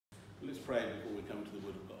Let's pray before we come to the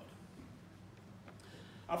Word of God.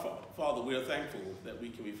 Our Father, we are thankful that we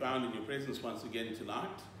can be found in your presence once again tonight.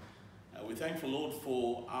 We're thankful, Lord,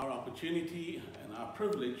 for our opportunity and our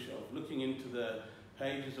privilege of looking into the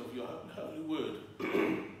pages of your holy word.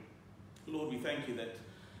 Lord, we thank you that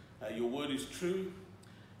your word is true.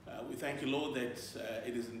 We thank you, Lord, that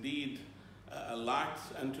it is indeed a light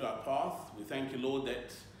unto our path. We thank you, Lord,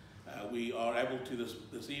 that we are able to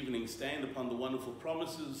this evening stand upon the wonderful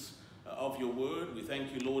promises of your word. We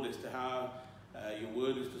thank you, Lord, as to how your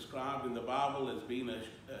word is described in the Bible as being a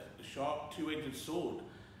sharp two-edged sword,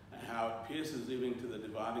 how it pierces even to the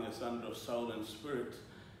dividing asunder of soul and spirit.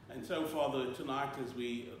 And so, Father, tonight as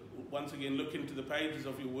we once again look into the pages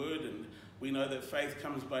of your word, and we know that faith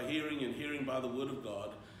comes by hearing and hearing by the word of God,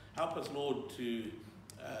 help us, Lord, to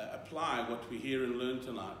apply what we hear and learn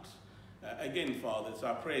tonight. Again, Father, it's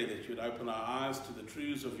our prayer that you'd open our eyes to the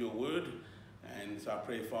truths of your word, and it's our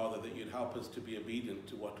prayer, Father, that you'd help us to be obedient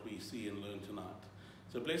to what we see and learn tonight.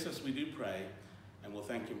 So bless us, we do pray, and we'll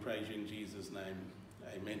thank and praise you in Jesus' name.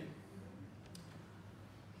 Amen.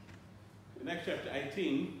 In Acts chapter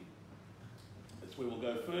 18, that's where we'll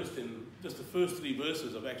go first, in just the first three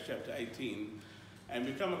verses of Acts chapter 18, and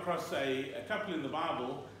we come across a couple in the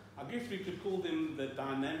Bible. I guess we could call them the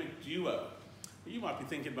dynamic duo. You might be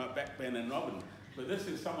thinking about Batman and Robin, but this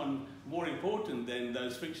is someone more important than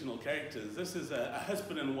those fictional characters. This is a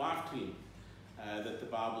husband and wife team that the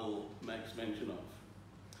Bible makes mention of.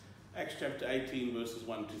 Acts chapter 18, verses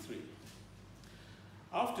 1 to 3.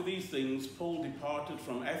 After these things, Paul departed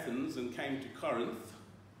from Athens and came to Corinth,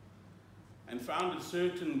 and found a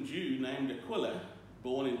certain Jew named Aquila,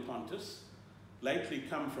 born in Pontus, lately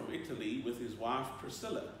come from Italy with his wife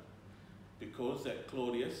Priscilla, because that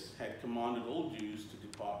Claudius had commanded all Jews to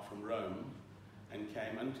depart from Rome, and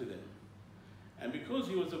came unto them. And because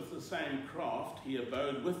he was of the same craft, he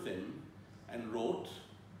abode with them and wrought,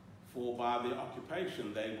 for by their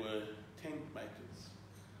occupation they were tent makers.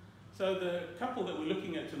 So the couple that we're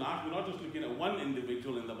looking at tonight, we're not just looking at one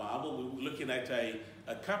individual in the Bible, we're looking at a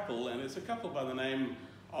couple, and it's a couple by the name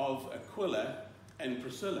of Aquila and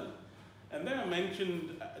Priscilla. And they are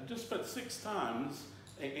mentioned just but 6 times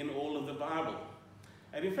in all of the Bible.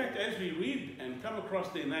 And in fact, as we read and come across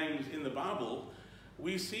their names in the Bible,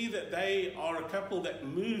 we see that they are a couple that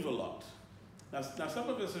move a lot. Now some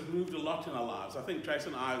of us have moved a lot in our lives. I think Trace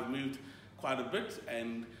and I have moved quite a bit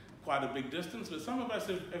and quite a big distance, but some of us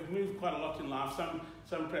have moved quite a lot in life,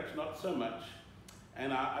 some perhaps not so much.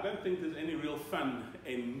 And I don't think there's any real fun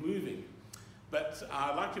in moving. But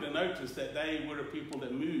I'd like you to notice that they were a people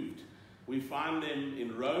that moved. We find them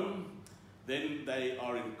in Rome, then they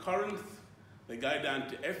are in Corinth, they go down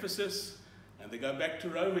to Ephesus, and they go back to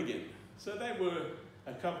Rome again. So they were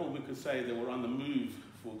a couple, we could say, that were on the move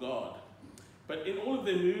for God. But in all of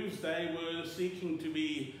their moves, they were seeking to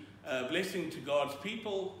be a blessing to God's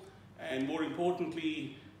people, and more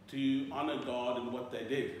importantly, to honor God in what they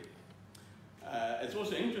did. It's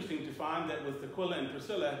also interesting to find that with Aquila and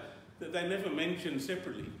Priscilla, that they never mentioned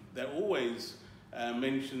separately. They're always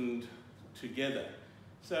mentioned together.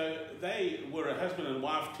 So they were a husband and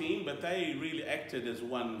wife team, but they really acted as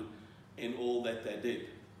one in all that they did.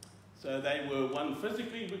 So they were one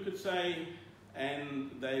physically, we could say, and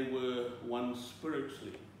they were one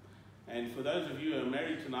spiritually. And for those of you who are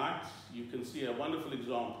married tonight, you can see a wonderful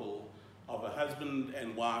example of a husband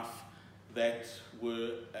and wife that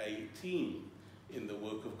were a team in the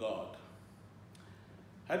work of God.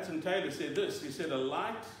 Hudson Taylor said this, he said, "A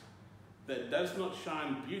light that does not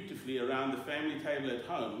shine beautifully around the family table at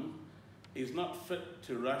home is not fit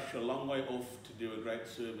to rush a long way off to do a great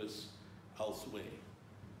service elsewhere."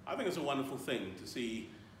 I think it's a wonderful thing to see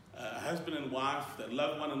a husband and wife that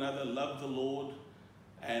love one another, love the Lord,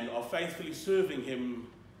 and are faithfully serving him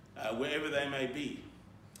wherever they may be.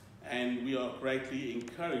 And we are greatly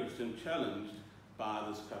encouraged and challenged by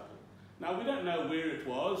this couple. Now, we don't know where it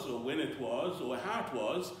was or when it was or how it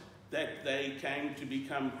was that they came to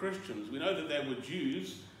become Christians. We know that they were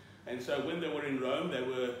Jews, and so when they were in Rome, they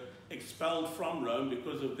were expelled from Rome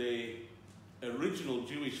because of their original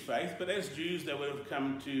Jewish faith. But as Jews, they would have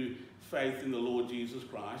come to faith in the Lord Jesus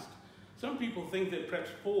Christ. Some people think that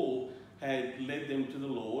perhaps Paul had led them to the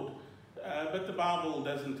Lord, but the Bible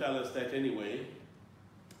doesn't tell us that anyway.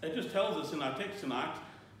 It just tells us in our text tonight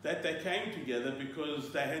that they came together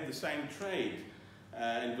because they had the same trade.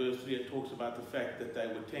 In verse 3 it talks about the fact that they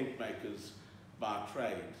were tent makers by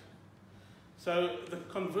trade. So the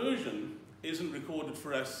conversion isn't recorded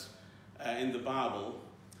for us in the Bible,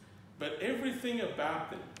 but everything about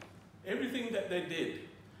them, everything that they did,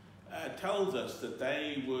 tells us that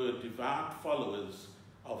they were devout followers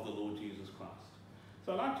of the Lord Jesus Christ.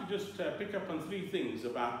 So I'd like to just pick up on three things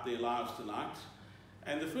about their lives tonight.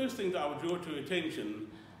 And the first thing that I would draw to attention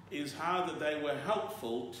is how that they were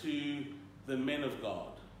helpful to the men of God.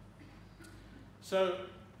 So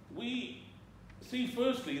we see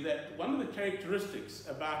firstly that one of the characteristics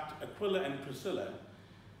about Aquila and Priscilla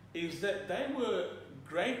is that they were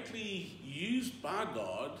greatly used by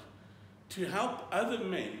God to help other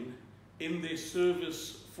men in their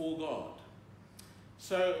service for God.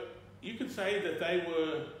 So you could say that they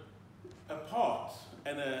were a part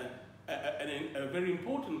and a very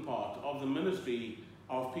important part of the ministry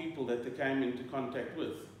of people that they came into contact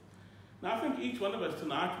with. Now I think each one of us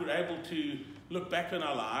tonight were able to look back on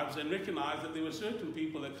our lives and recognize that there were certain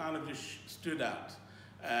people that kind of just stood out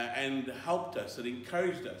and helped us and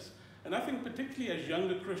encouraged us. And I think particularly as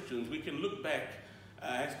younger Christians, we can look back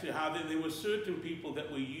as to how there were certain people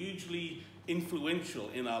that were hugely influential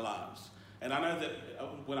in our lives. And I know that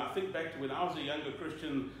when I think back to when I was a younger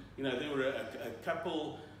Christian, you know, there were a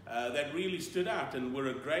couple that really stood out and were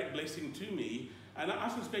a great blessing to me. And I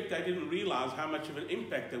suspect they didn't realize how much of an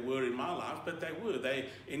impact they were in my life, but they were.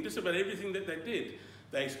 In just about everything that they did,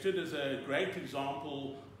 they stood as a great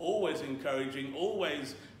example, always encouraging,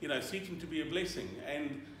 always, you know, seeking to be a blessing.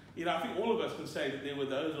 And, you know, I think all of us can say that there were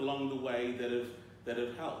those along the way that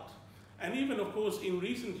have helped. And even, of course, in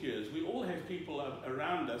recent years, we all have people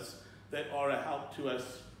around us that are a help to us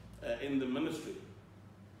in the ministry.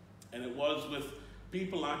 And it was with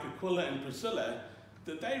people like Aquila and Priscilla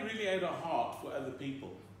that they really had a heart for other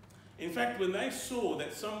people. In fact, when they saw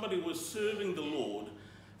that somebody was serving the Lord,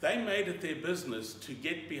 they made it their business to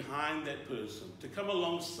get behind that person, to come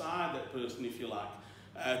alongside that person, if you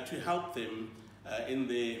like, to help them in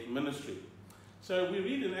their ministry. So we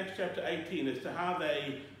read in Acts chapter 18 as to how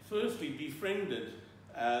they firstly befriended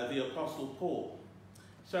the Apostle Paul.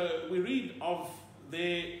 So we read of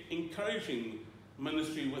their encouraging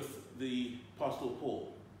ministry with the Apostle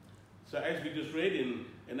Paul. So as we just read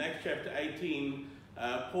in Acts chapter 18,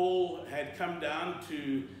 Paul had come down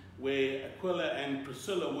to where Aquila and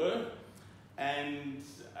Priscilla were. And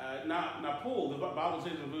now Paul, the Bible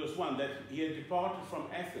says in verse 1 that he had departed from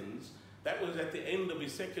Athens. That was at the end of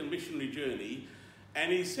his second missionary journey.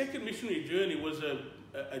 And his second missionary journey was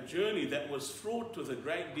a journey that was fraught with a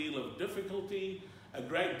great deal of difficulty, a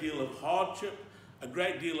great deal of hardship, a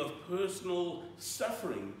great deal of personal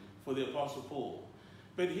suffering for the Apostle Paul.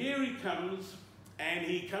 But here he comes, and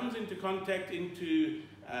he comes into contact to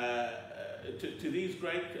these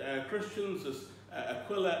great Christians, as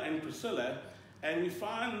Aquila and Priscilla, and we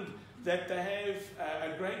find that they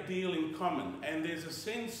have a great deal in common, and there's a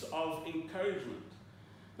sense of encouragement.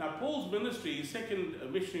 Now, Paul's ministry, his second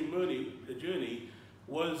missionary journey,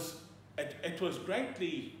 was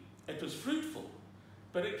fruitful,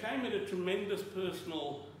 but it came at a tremendous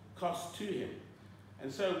personal cost to him.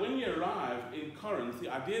 And so when he arrived in Corinth, the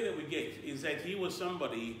idea that we get is that he was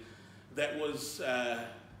somebody that was,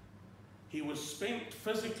 he was spent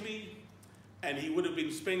physically, and he would have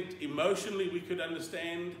been spent emotionally, we could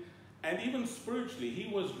understand, and even spiritually.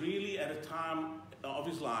 He was really at a time of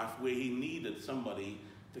his life where he needed somebody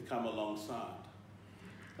to come alongside.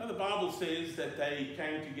 Now the Bible says that they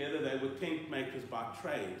came together, they were tent makers by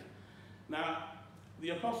trade. Now, the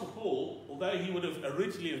Apostle Paul, although he would have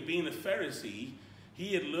originally have been a Pharisee,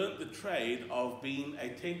 he had learnt the trade of being a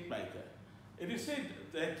tent maker. It is said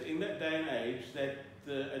that in that day and age that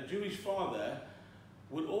a Jewish father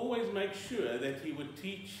would always make sure that he would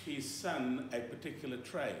teach his son a particular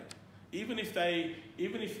trade. Even if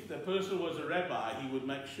the person was a rabbi, he would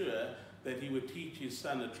make sure that he would teach his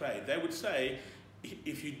son a trade. They would say,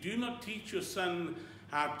 if you do not teach your son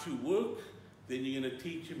how to work, then you're going to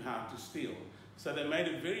teach him how to steal. So they made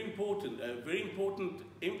it very important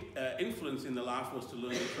influence in the life was to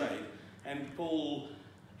learn the trade. And Paul,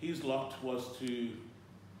 his lot was to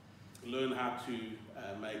learn how to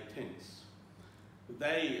make tents.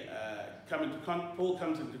 Paul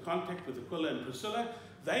comes into contact with Aquila and Priscilla.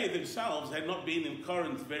 They themselves had not been in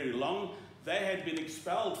Corinth very long. They had been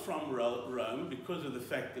expelled from Rome because of the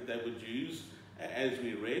fact that they were Jews, as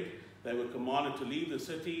we read. They were commanded to leave the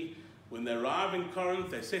city. When they arrive in Corinth,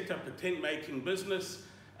 they set up a tent-making business,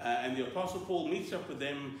 and the Apostle Paul meets up with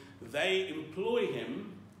them. They employ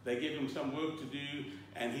him. They give him some work to do,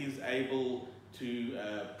 and he's able to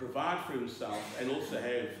provide for himself and also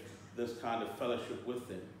have this kind of fellowship with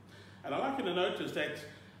them. And I'd like you to notice that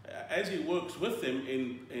as he works with them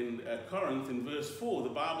in Corinth, in verse 4, the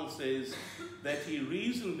Bible says that he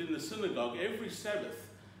reasoned in the synagogue every Sabbath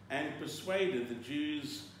and persuaded the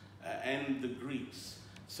Jews and the Greeks.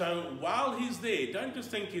 So while he's there, don't just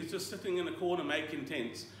think he's just sitting in a corner making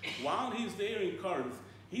tents. While he's there in Corinth,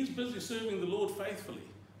 He's busy serving the Lord faithfully.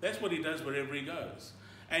 That's what he does wherever he goes.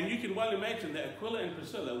 And you can well imagine that Aquila and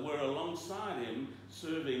Priscilla were alongside him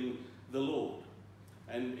serving the Lord.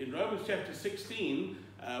 And in Romans chapter 16,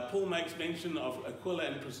 Paul makes mention of Aquila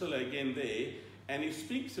and Priscilla again there, and he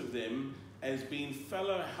speaks of them as being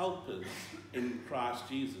fellow helpers in Christ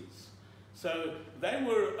Jesus. So they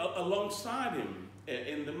were alongside him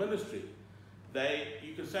in the ministry.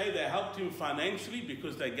 You could say they helped him financially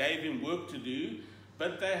because they gave him work to do,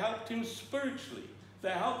 but they helped him spiritually. They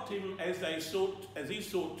helped him as he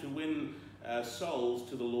sought to win souls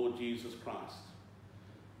to the Lord Jesus Christ.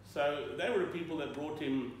 So they were people that brought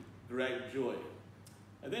him great joy.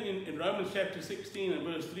 And then in Romans chapter 16 and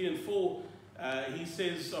verse 3 and 4, he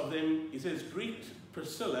says of them, he says, greet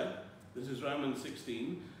Priscilla, this is Romans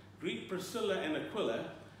 16, greet Priscilla and Aquila,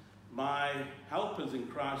 my helpers in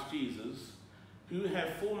Christ Jesus, who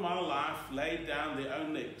have for my life laid down their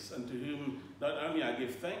own necks, unto whom not only I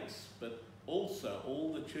give thanks, but also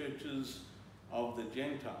all the churches of the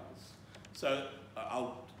Gentiles. So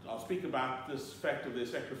I'll speak about this fact of their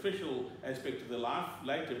sacrificial aspect of their life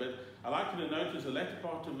later, but I'd like you to notice the latter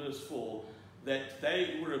part of verse 4, that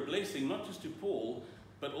they were a blessing not just to Paul,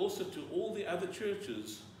 but also to all the other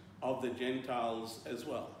churches of the Gentiles as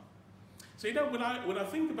well. So when I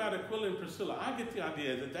think about Aquila and Priscilla, I get the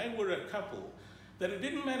idea that they were a couple, that it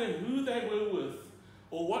didn't matter who they were with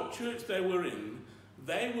or what church they were in,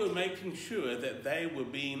 they were making sure that they were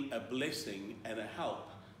being a blessing and a help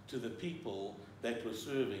to the people that were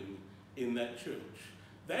serving in that church.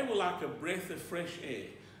 They were like a breath of fresh air.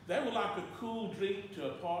 They were like a cool drink to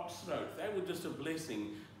a parched throat. They were just a blessing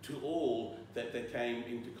to all that they came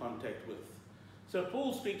into contact with. So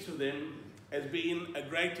Paul speaks of them as being a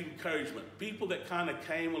great encouragement. People that kind of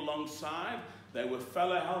came alongside. They were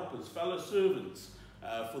fellow helpers, fellow servants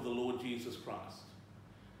for the Lord Jesus Christ.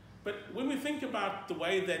 But when we think about the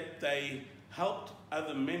way that they helped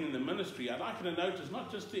other men in the ministry, I'd like you to notice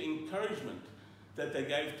not just the encouragement that they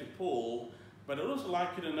gave to Paul, but I'd also like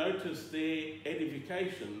you to notice their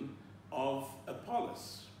edification of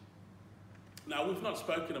Apollos. Now, we've not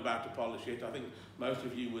spoken about Apollos yet. I think most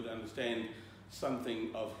of you would understand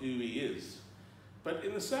something of who he is. But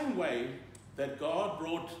in the same way that God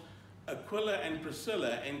brought Aquila and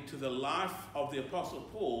Priscilla into the life of the Apostle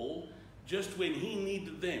Paul just when he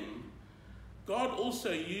needed them, God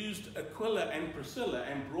also used Aquila and Priscilla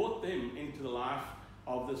and brought them into the life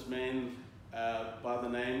of this man by the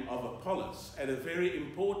name of Apollos at a very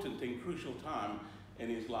important and crucial time in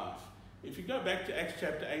his life. If you go back to Acts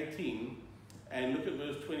chapter 18 and look at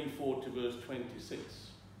verse 24 to verse 26.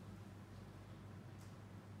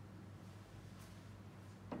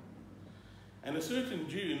 And a certain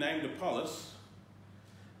Jew named Apollos,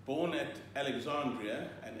 born at Alexandria,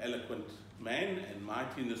 an eloquent man and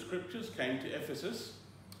mighty in the scriptures, came to Ephesus.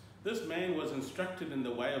 This man was instructed in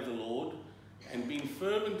the way of the Lord, and being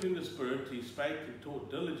fervent in the Spirit, he spake and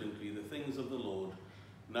taught diligently the things of the Lord,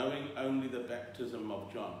 knowing only the baptism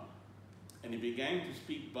of John. And he began to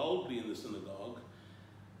speak boldly in the synagogue,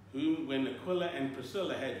 whom when Aquila and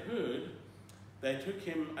Priscilla had heard, they took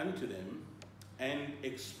him unto them, and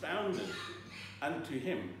expounded unto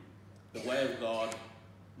him the way of God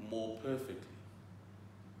more perfectly.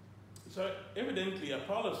 So evidently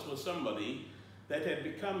Apollos was somebody that had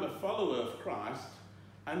become a follower of Christ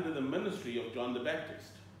under the ministry of John the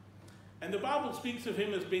Baptist. And the Bible speaks of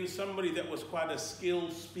him as being somebody that was quite a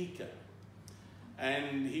skilled speaker.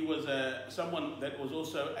 And he was someone that was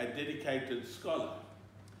also a dedicated scholar.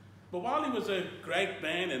 But while he was a great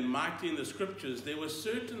man and mighty in the scriptures, there were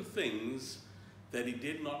certain things that he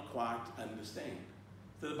did not quite understand.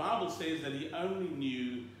 So the Bible says that he only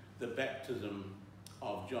knew the baptism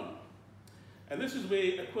of John. And this is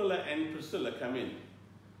where Aquila and Priscilla come in,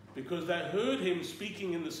 because they heard him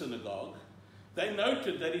speaking in the synagogue. They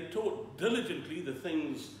noted that he taught diligently the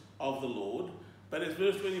things of the Lord, but as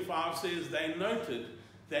verse 25 says, they noted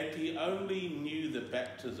that he only knew the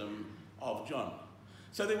baptism of John.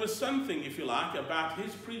 So there was something, if you like, about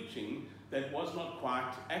his preaching that was not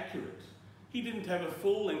quite accurate. He didn't have a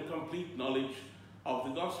full and complete knowledge of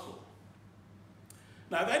the gospel.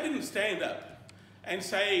 Now, they didn't stand up and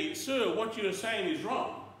say, "Sir, what you're saying is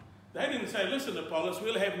wrong." They didn't say, "Listen, Apollos,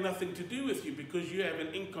 we'll have nothing to do with you because you have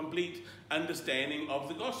an incomplete understanding of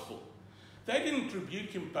the gospel." They didn't rebuke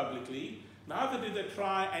him publicly, neither did they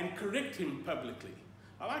try and correct him publicly.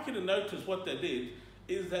 I'd like you to notice what they did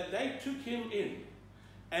is that they took him in,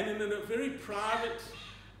 and in a very private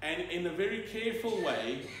and in a very careful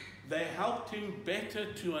way, they helped him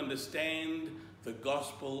better to understand the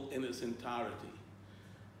gospel in its entirety.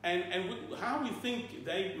 And how we think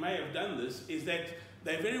they may have done this is that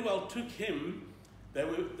they very well took him They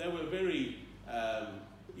were very,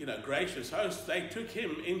 gracious hosts. They took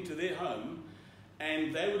him into their home,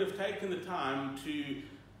 and they would have taken the time to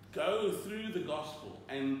go through the gospel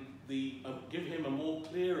and give him a more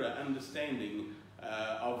clearer understanding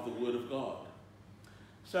of the word of God.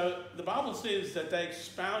 So the Bible says that they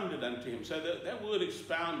expounded unto him. So that word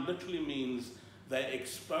expound literally means they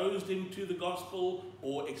exposed him to the gospel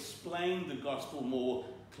or explained the gospel more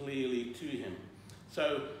clearly to him.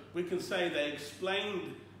 So we can say they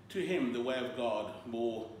explained to him the way of God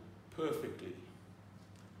more perfectly.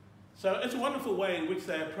 So it's a wonderful way in which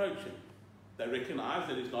they approach him. They recognize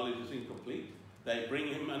that his knowledge is incomplete. They bring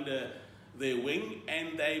him under their wing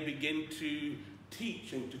and they begin to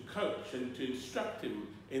teach and to coach and to instruct him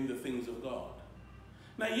in the things of God.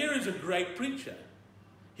 Now here is a great preacher.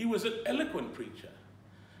 He was an eloquent preacher.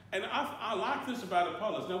 And I like this about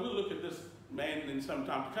Apollos. Now we'll look at this man in some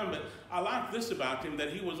time to come, but I like this about him,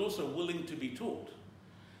 that he was also willing to be taught.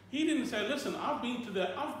 He didn't say, listen, I've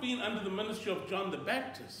been under the ministry of John the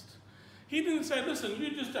Baptist. He didn't say, listen,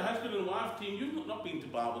 you're just a husband and wife team. You've not been to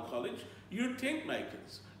Bible college. You're tent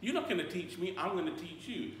makers. You're not going to teach me. I'm going to teach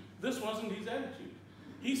you. This wasn't his attitude.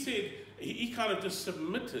 He said, he kind of just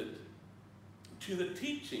submitted to the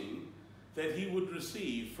teaching that he would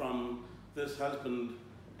receive from this husband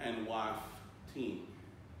and wife team.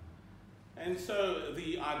 And so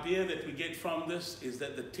the idea that we get from this is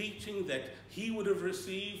that the teaching that he would have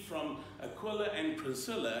received from Aquila and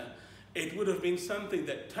Priscilla, it would have been something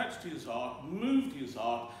that touched his heart, moved his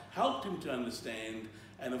heart, helped him to understand,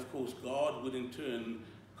 and of course God would in turn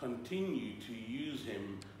continue to use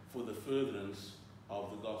him for the furtherance of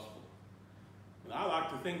the gospel. And I like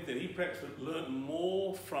to think that he perhaps learned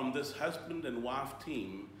more from this husband and wife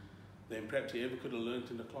team than perhaps he ever could have learned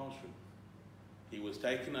in the classroom. He was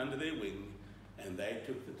taken under their wing, and they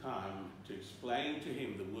took the time to explain to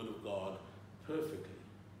him the word of God perfectly.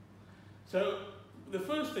 So the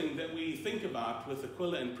first thing that we think about with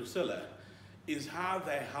Aquila and Priscilla is how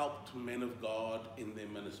they helped men of God in their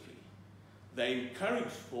ministry. They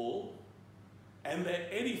encouraged Paul, and they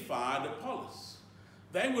edified Apollos.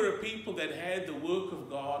 They were a people that had the work of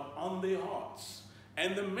God on their hearts,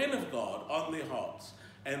 and the men of God on their hearts,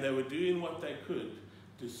 and they were doing what they could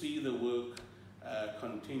to see the work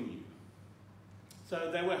continue. So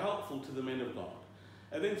they were helpful to the men of God.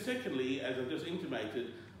 And then secondly, as I just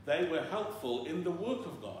intimated, they were helpful in the work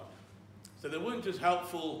of God. So they weren't just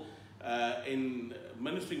helpful in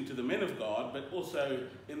ministering to the men of God, but also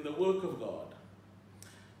in the work of God.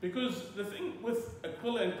 Because the thing with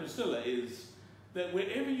Aquila and Priscilla is that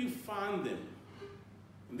wherever you find them,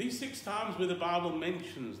 and these 6 times where the Bible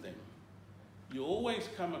mentions them, you always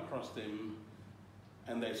come across them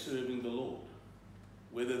and they're serving the Lord.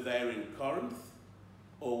 Whether they're in Corinth,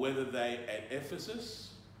 or whether they're at Ephesus,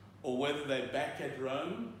 or whether they're back at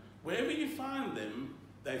Rome, wherever you find them,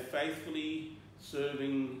 they're faithfully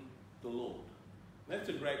serving the Lord. That's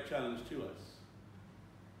a great challenge to us.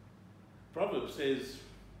 Proverbs says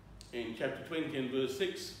in chapter 20 and verse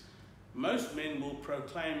 6, most men will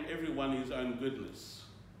proclaim everyone his own goodness,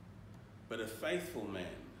 but a faithful man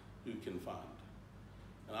who can find?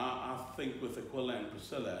 And I think with Aquila and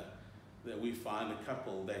Priscilla that we find a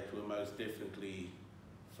couple that were most definitely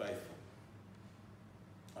faithful.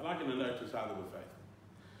 I'd like you to notice how they were faithful.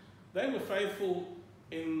 They were faithful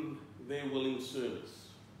in their willing service.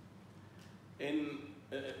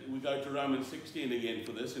 We go to Romans 16 again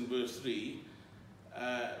for this, in verse 3.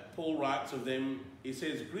 Paul writes of them, he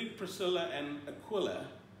says, greet Priscilla and Aquila,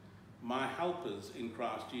 my helpers in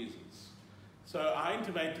Christ Jesus. So I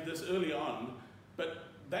intimated this early on, but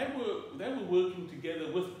they were working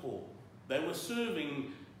together with Paul. They were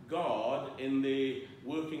serving God in their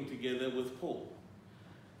working together with Paul.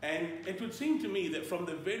 And it would seem to me that from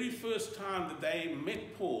the very first time that they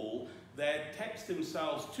met Paul, they attached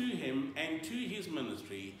themselves to him and to his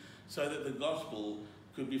ministry so that the gospel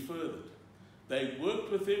could be furthered. They worked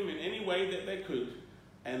with him in any way that they could,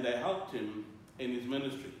 and they helped him in his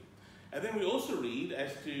ministry. And then we also read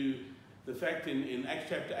as to the fact in Acts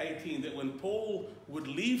chapter 18 that when Paul would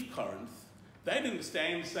leave Corinth, they didn't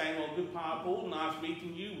stand saying, well, goodbye, Paul, nice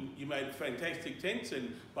meeting you. You made fantastic tents,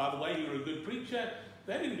 and by the way, you're a good preacher.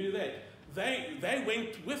 They didn't do that. They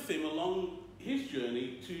went with him along his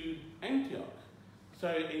journey to Antioch. So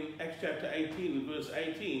in Acts chapter 18 and verse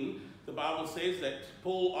 18, the Bible says that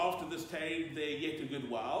Paul, after this, stayed there yet a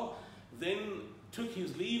good while, then took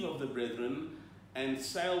his leave of the brethren and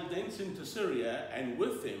sailed thence into Syria, and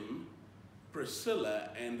with him Priscilla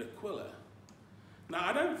and Aquila. Now,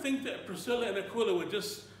 I don't think that Priscilla and Aquila were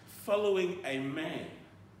just following a man.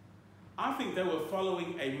 I think they were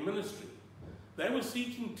following a ministry. They were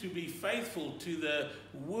seeking to be faithful to the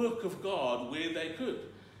work of God where they could.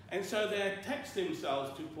 And so they attached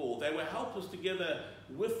themselves to Paul. They were helpers together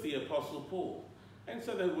with the Apostle Paul. And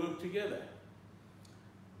so they worked together.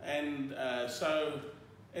 And so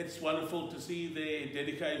it's wonderful to see their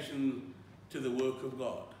dedication to the work of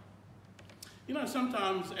God. You know,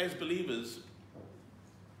 sometimes as believers,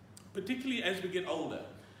 particularly as we get older,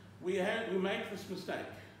 we make this mistake.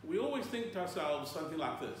 We always think to ourselves something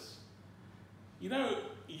like this. You know,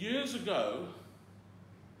 years ago,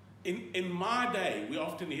 in my day, we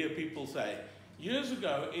often hear people say, years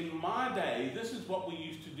ago, in my day, this is what we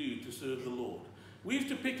used to do to serve the Lord. We used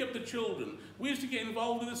to pick up the children. We used to get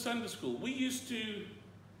involved with the Sunday school. We used to,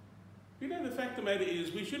 you know, the fact of the matter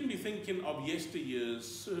is we shouldn't be thinking of yesteryear's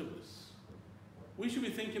service. We should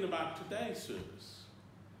be thinking about today's service.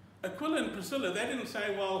 Aquila and Priscilla, they didn't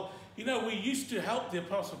say, well, you know, we used to help the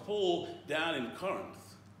Apostle Paul down in Corinth.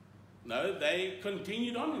 No, they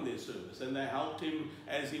continued on in their service and they helped him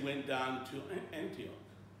as he went down to Antioch.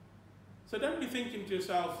 So don't be thinking to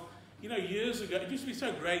yourself, you know, years ago, it used to be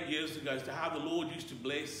so great years ago as to how the Lord used to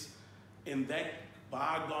bless in that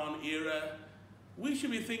bygone era. We should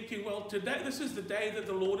be thinking, well, today, this is the day that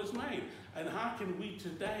the Lord has made. And how can we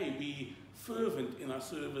today be fervent in our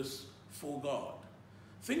service for God?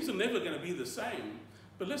 Things are never going to be the same.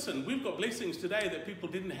 But listen, we've got blessings today that people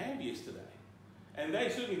didn't have yesterday. And they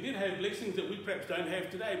certainly did have blessings that we perhaps don't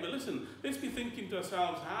have today. But listen, let's be thinking to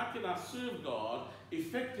ourselves, how can I serve God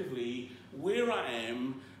effectively where I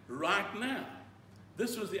am right now?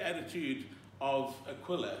 This was the attitude of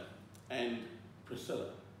Aquila and Priscilla.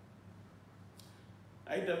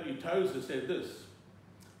 A.W. Tozer said this.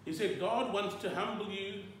 He said, God wants to humble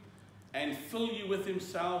you and fill you with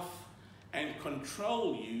himself and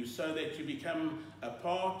control you so that you become a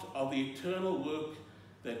part of the eternal work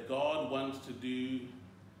that God wants to do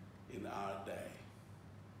in our day.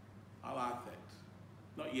 I like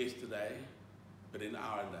that. Not yesterday, but in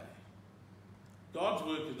our day. God's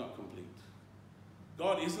work is not complete.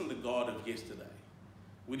 God isn't the God of yesterday.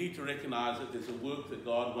 We need to recognize that there's a work that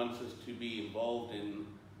God wants us to be involved in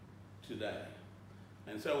today.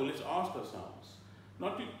 And so let's ask ourselves,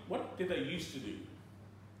 what did I used to do?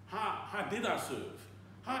 How did I serve?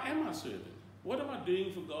 How am I serving? What am I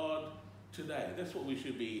doing for God today? That's what we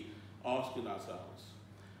should be asking ourselves.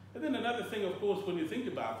 And then another thing, of course, when you think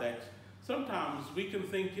about that, sometimes we can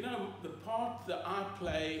think, you know, the part that I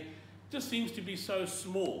play just seems to be so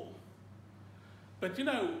small. But, you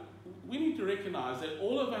know, we need to recognize that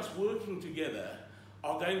all of us working together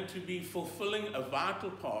are going to be fulfilling a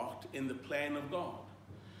vital part in the plan of God.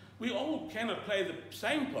 We all cannot play the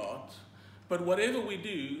same part, but whatever we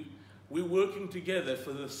do, we're working together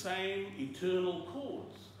for the same eternal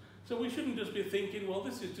cause. So we shouldn't just be thinking, well,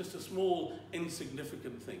 this is just a small,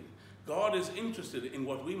 insignificant thing. God is interested in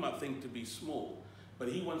what we might think to be small, but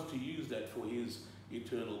he wants to use that for his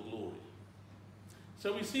eternal glory.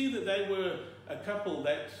 So we see that they were a couple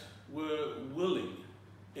that were willing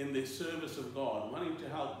in their service of God, wanting to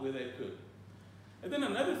help where they could. And then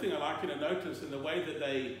another thing I'd like you to notice in the way that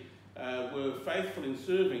they were faithful in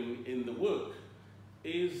serving in the work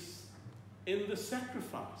is in the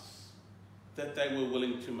sacrifice that they were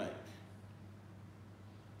willing to make.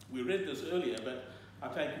 We read this earlier, but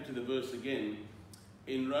I'll take you to the verse again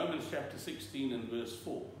in Romans chapter 16 and verse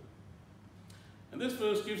 4. And this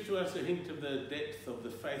verse gives to us a hint of the depth of the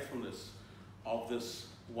faithfulness of this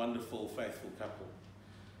wonderful, faithful couple.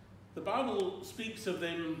 The Bible speaks of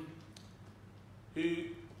them who,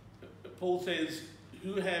 Paul says,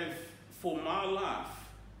 who have for my life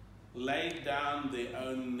laid down their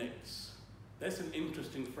own necks. That's an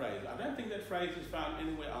interesting phrase. I don't think that phrase is found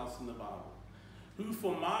anywhere else in the Bible. Who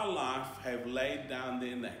for my life have laid down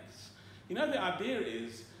their necks. You know, the idea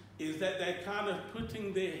is that they're kind of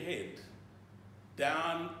putting their head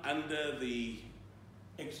down under the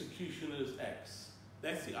executioner's axe.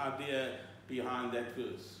 That's the idea behind that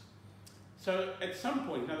verse. So at some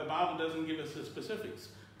point, now the Bible doesn't give us the specifics,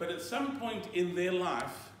 but at some point in their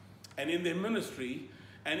life and in their ministry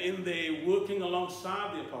and in their working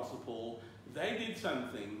alongside the Apostle Paul, they did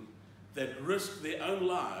something that risked their own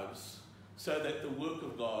lives so that the work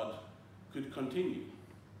of God could continue.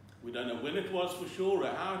 We don't know when it was for sure or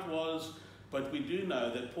how it was, but we do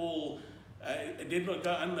know that Paul did not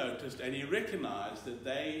go unnoticed, and he recognized that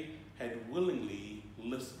they had willingly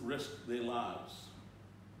risked their lives.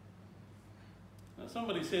 Now,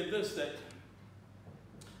 somebody said this, that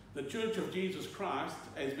the Church of Jesus Christ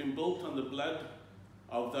has been built on the blood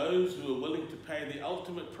of those who are willing to pay the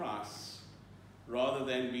ultimate price rather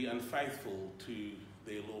than be unfaithful to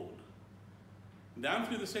their Lord. Down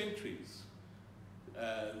through the centuries,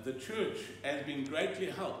 the church has been greatly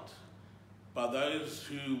helped by those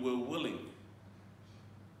who were willing,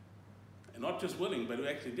 and not just willing, but who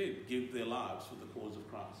actually did give their lives for the cause of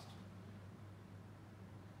Christ.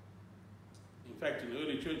 In fact, an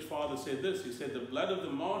early church father said this. He said, "The blood of the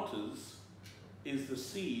martyrs is the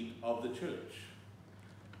seed of the church."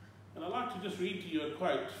 And I'd like to just read to you a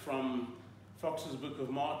quote from Fox's Book of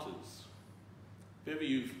Martyrs. If ever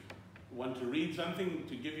you want to read something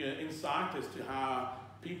to give you an insight as to how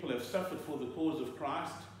people have suffered for the cause of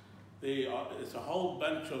Christ, there's a whole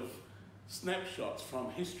bunch of snapshots from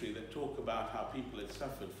history that talk about how people have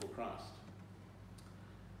suffered for Christ.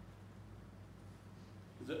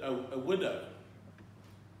 There's a widow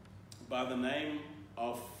by the name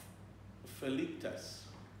of Felicitas,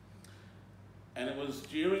 and it was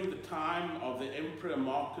during the time of the Emperor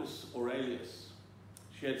Marcus Aurelius.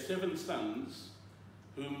 She had 7 sons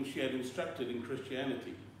whom she had instructed in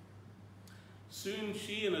Christianity. Soon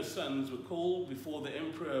she and her sons were called before the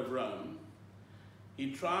Emperor of Rome.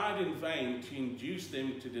 He tried in vain to induce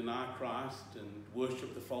them to deny Christ and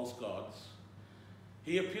worship the false gods.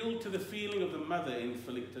 He appealed to the feeling of the mother in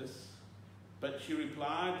Felicitas, but she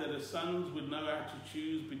replied that her sons would know how to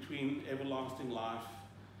choose between everlasting life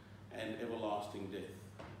and everlasting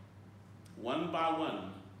death. One by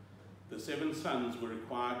one, the 7 sons were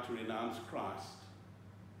required to renounce Christ,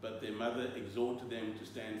 but their mother exhorted them to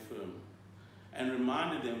stand firm and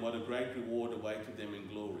reminded them what a great reward awaited them in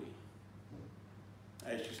glory.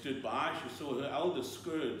 As she stood by, she saw her eldest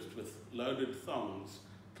scourged with loaded thongs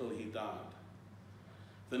till he died.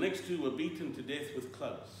 The next 2 were beaten to death with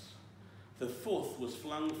clubs. The 4th was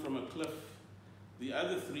flung from a cliff, the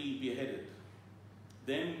other 3 beheaded.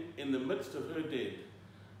 Then, in the midst of her dead,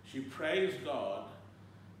 she praised God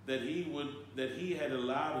that he had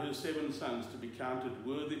allowed her 7 sons to be counted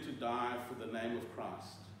worthy to die for the name of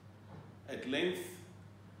Christ. At length,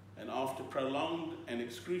 and after prolonged and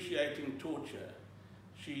excruciating torture,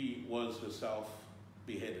 she was herself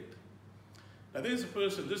beheaded. Now there's a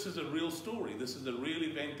person, this is a real story, this is a real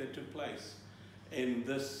event that took place in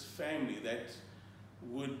this family that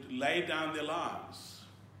would lay down their lives,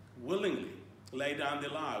 willingly lay down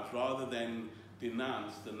their lives rather than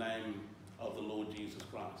denounce the name of the Lord Jesus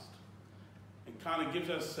Christ. It kind of gives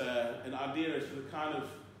us an idea as to the kind of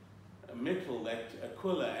metal that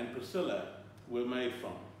Aquila and Priscilla were made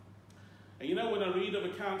from. And you know, when I read of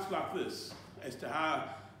accounts like this, as to how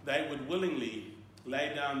they would willingly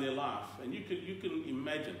lay down their life, and you can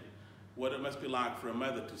imagine what it must be like for a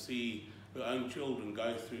mother to see her own children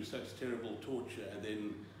go through such terrible torture and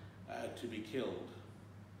then to be killed.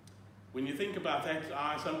 When you think about that,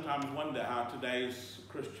 I sometimes wonder how today's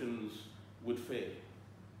Christians would fare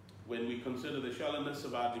when we consider the shallowness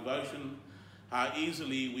of our devotion, how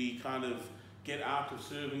easily we kind of get out of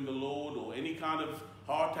serving the Lord, or any kind of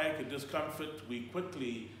heartache or discomfort, we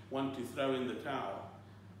quickly want to throw in the towel.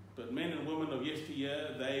 But men and women of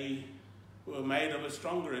yesteryear, they were made of a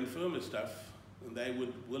stronger and firmer stuff, and they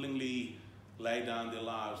would willingly lay down their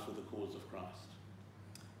lives for the cause of Christ.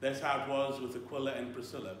 That's how it was with Aquila and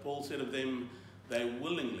Priscilla. Paul said of them, they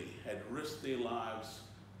willingly had risked their lives,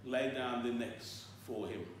 laid down their necks for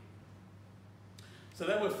him. So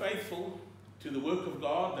they were faithful to the work of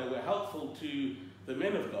God, they were helpful to the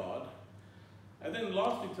men of God. And then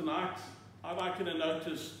lastly tonight, I'd like you to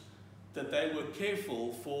notice that they were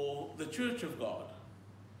careful for the church of God.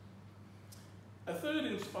 A third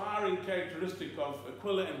inspiring characteristic of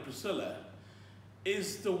Aquila and Priscilla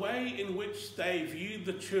is the way in which they viewed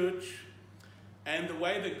the church and the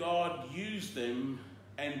way that God used them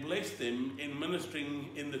and blessed them in ministering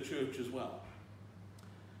in the church as well.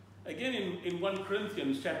 Again, in 1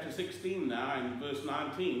 Corinthians chapter 16 now, in verse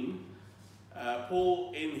 19,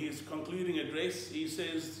 Paul, in his concluding address, he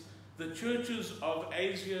says, "The churches of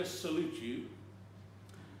Asia salute you.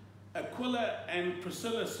 Aquila and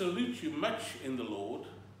Priscilla salute you much in the Lord,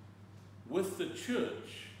 with the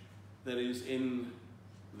church that is in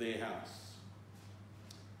their house."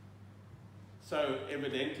 So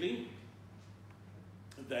evidently,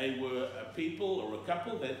 they were a people or a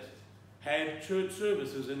couple that had church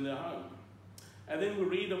services in their home. And then we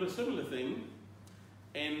read of a similar thing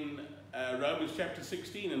in Romans chapter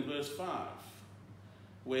 16 and verse 5,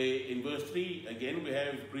 where in verse 3, again, we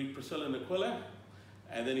have greet Priscilla and Aquila,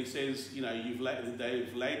 and then he says, you know,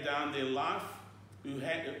 they've laid down their life,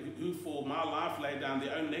 who for my life laid down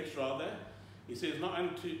their own necks rather. He says, not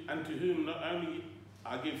unto whom not only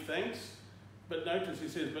I give thanks, but notice he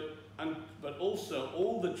says, but also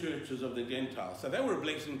all the churches of the Gentiles. So they were a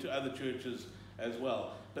blessing to other churches as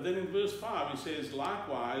well. But then in verse 5 he says,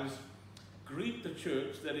 likewise, greet the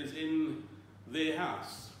church that is in their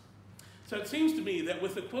house. So it seems to me that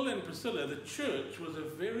with Aquila and Priscilla, the church was a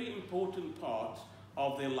very important part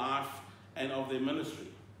of their life and of their ministry.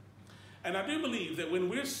 And I do believe that when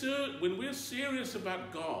we're serious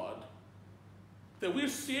about God, that we're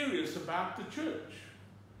serious about the church.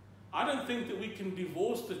 I don't think that we can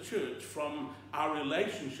divorce the church from our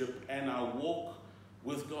relationship and our walk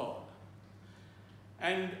with God.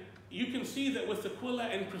 And you can see that with Aquila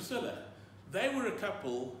and Priscilla, they were a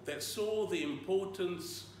couple that saw the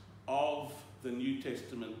importance of the New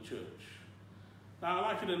Testament church. Now,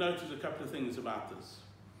 I'd like you to notice a couple of things about this.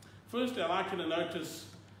 Firstly, I'd like you to notice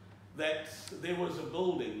that there was a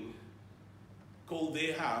building called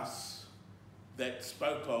their house that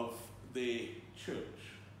spoke of their church.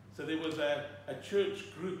 So there was a church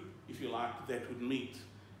group, if you like, that would meet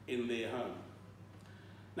in their home.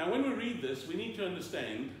 Now, when we read this, we need to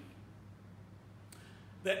understand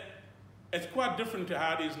that it's quite different to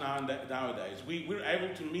how it is nowadays. We're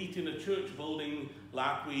able to meet in a church building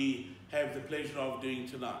like we have the pleasure of doing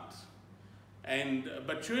tonight.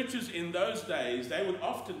 But churches in those days, they would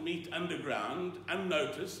often meet underground,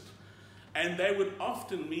 unnoticed, and they would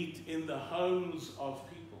often meet in the homes of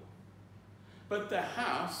people. But the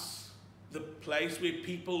house, the place where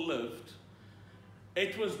people lived,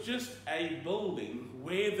 it was just a building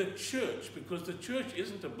where the church, because the church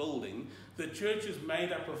isn't a building, the church is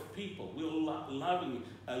made up of people. We're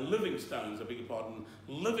living stones, I beg your pardon,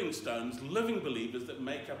 living stones, living believers that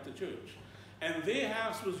make up the church. And their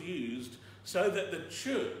house was used so that the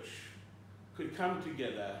church could come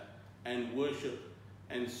together and worship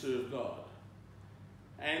and serve God.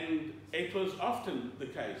 And it was often the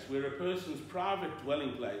case where a person's private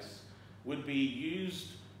dwelling place would be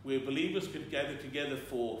used where believers could gather together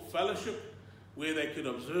for fellowship, where they could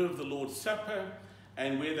observe the Lord's Supper,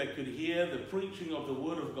 and where they could hear the preaching of the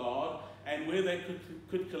Word of God, and where they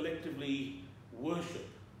could collectively worship.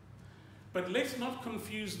 But let's not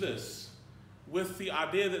confuse this with the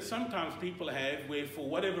idea that sometimes people have where for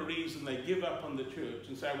whatever reason they give up on the church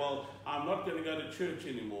and say, well, I'm not going to go to church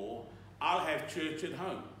anymore, I'll have church at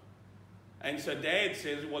home. And so Dad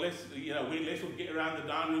says, well, let's all get around the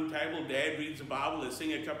dining room table. Dad reads the Bible, they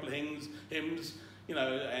sing a couple of hymns,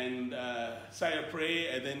 and say a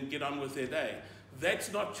prayer, and then get on with their day.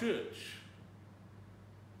 That's not church.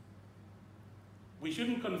 We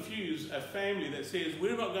shouldn't confuse a family that says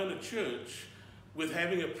we're not going to church with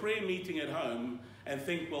having a prayer meeting at home and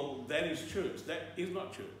think, well, that is church. That is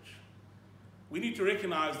not church. We need to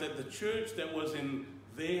recognize that the church that was in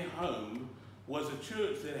their home was a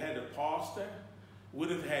church that had a pastor, would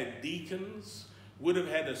have had deacons, would have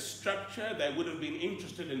had a structure, they would have been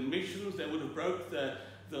interested in missions, they would have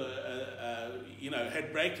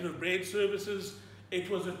had breaking of bread services. It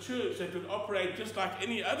was a church that would operate just like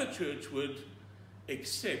any other church would,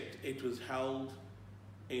 except it was held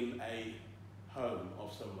in a home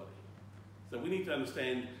of somebody. So we need to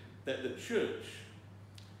understand that the church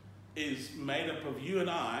is made up of you and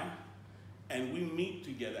I, and we meet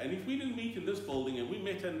together. And if we didn't meet in this building and we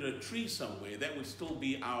met under a tree somewhere, that would still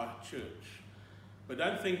be our church. But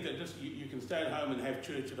don't think that just you can stay at home and have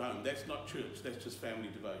church at home. That's not church. That's just family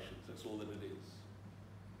devotions. That's all that it is.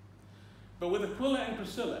 But with Aquila and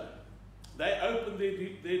Priscilla, they opened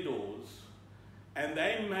their doors and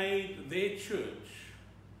they made their church,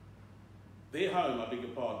 their home, I beg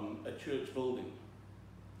your pardon, a church building.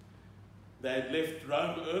 They had left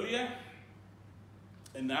Rome earlier,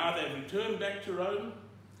 and now they've returned back to Rome.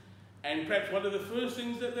 And perhaps one of the first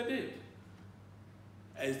things that they did,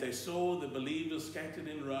 as they saw the believers scattered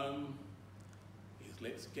in Rome, is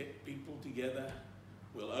let's get people together.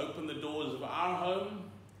 We'll open the doors of our home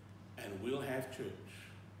and we'll have church.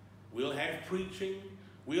 We'll have preaching.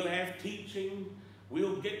 We'll have teaching.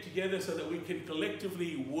 We'll get together so that we can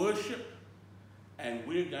collectively worship. And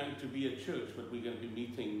we're going to be a church, but we're going to be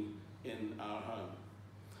meeting in our home.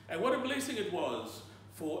 And what a blessing it was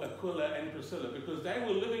for Aquila and Priscilla, because they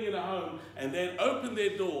were living in a home and they had opened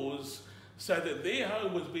their doors so that their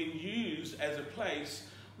home was being used as a place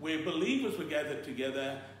where believers were gathered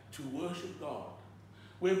together to worship God,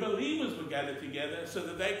 where believers were gathered together so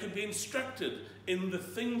that they could be instructed in the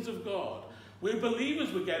things of God, where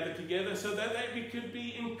believers were gathered together so that they could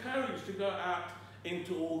be encouraged to go out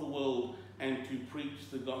into all the world and to preach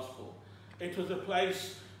the gospel. It was a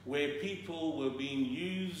place where people were being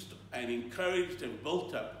used and encouraged and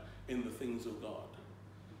built up in the things of God.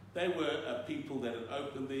 They were a people that had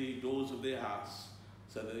opened the doors of their house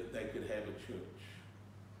so that they could have a church.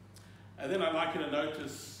 And then I'd like you to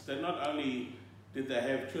notice that not only did they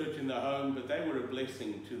have church in their home, but they were a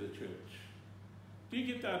blessing to the church. Do you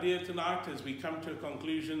get the idea tonight as we come to a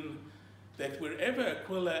conclusion that wherever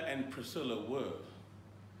Aquila and Priscilla were,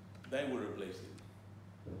 they were a blessing.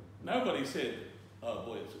 Nobody said, oh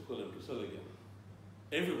boy, it's Aquila and Priscilla again.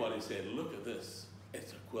 Everybody said, look at this,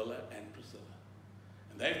 it's Aquila and Priscilla.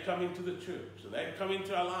 And they've come into the church, and they've come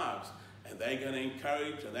into our lives, and they're going to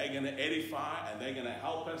encourage, and they're going to edify, and they're going to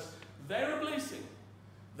help us. They're a blessing.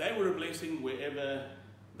 They were a blessing wherever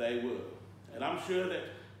they were. And I'm sure that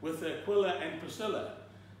with Aquila and Priscilla,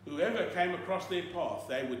 whoever came across their path,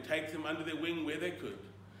 they would take them under their wing where they could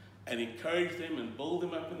and encourage them and build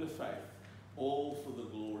them up in the faith, all for the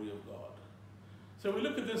glory of God. So we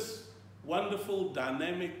look at this wonderful,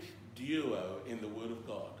 dynamic duo in the Word of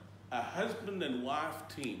God, a husband and wife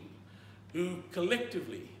team who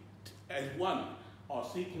collectively, as one, are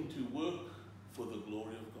seeking to work for the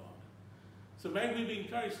glory of God. So may we be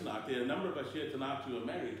encouraged tonight. There are a number of us here tonight who are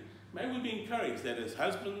married. May we be encouraged that as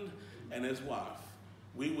husband and as wife,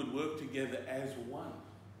 we would work together as one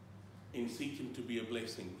in seeking to be a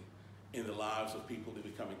blessing in the lives of people that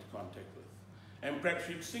we come into contact with. And perhaps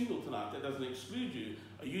you're single tonight. That doesn't exclude you.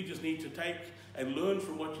 You just need to take and learn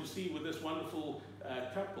from what you see with this wonderful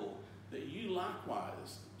couple, that you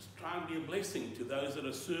likewise try and be a blessing to those that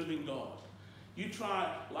are serving God. You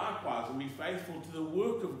try likewise and be faithful to the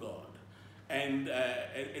work of God. And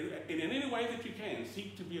in any way that you can,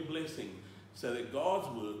 seek to be a blessing so that God's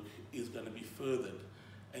work is going to be furthered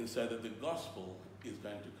and so that the gospel is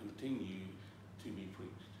going to continue to be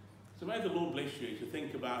preached. So may the Lord bless you to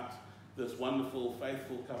think about this wonderful,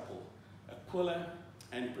 faithful couple, Aquila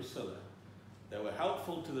and Priscilla. They were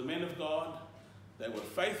helpful to the men of God, they were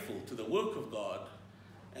faithful to the work of God,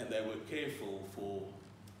 and they were careful for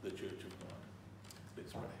the church of God.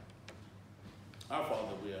 Let's pray. Our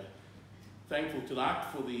Father, we are thankful tonight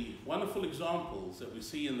for the wonderful examples that we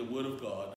see in the Word of God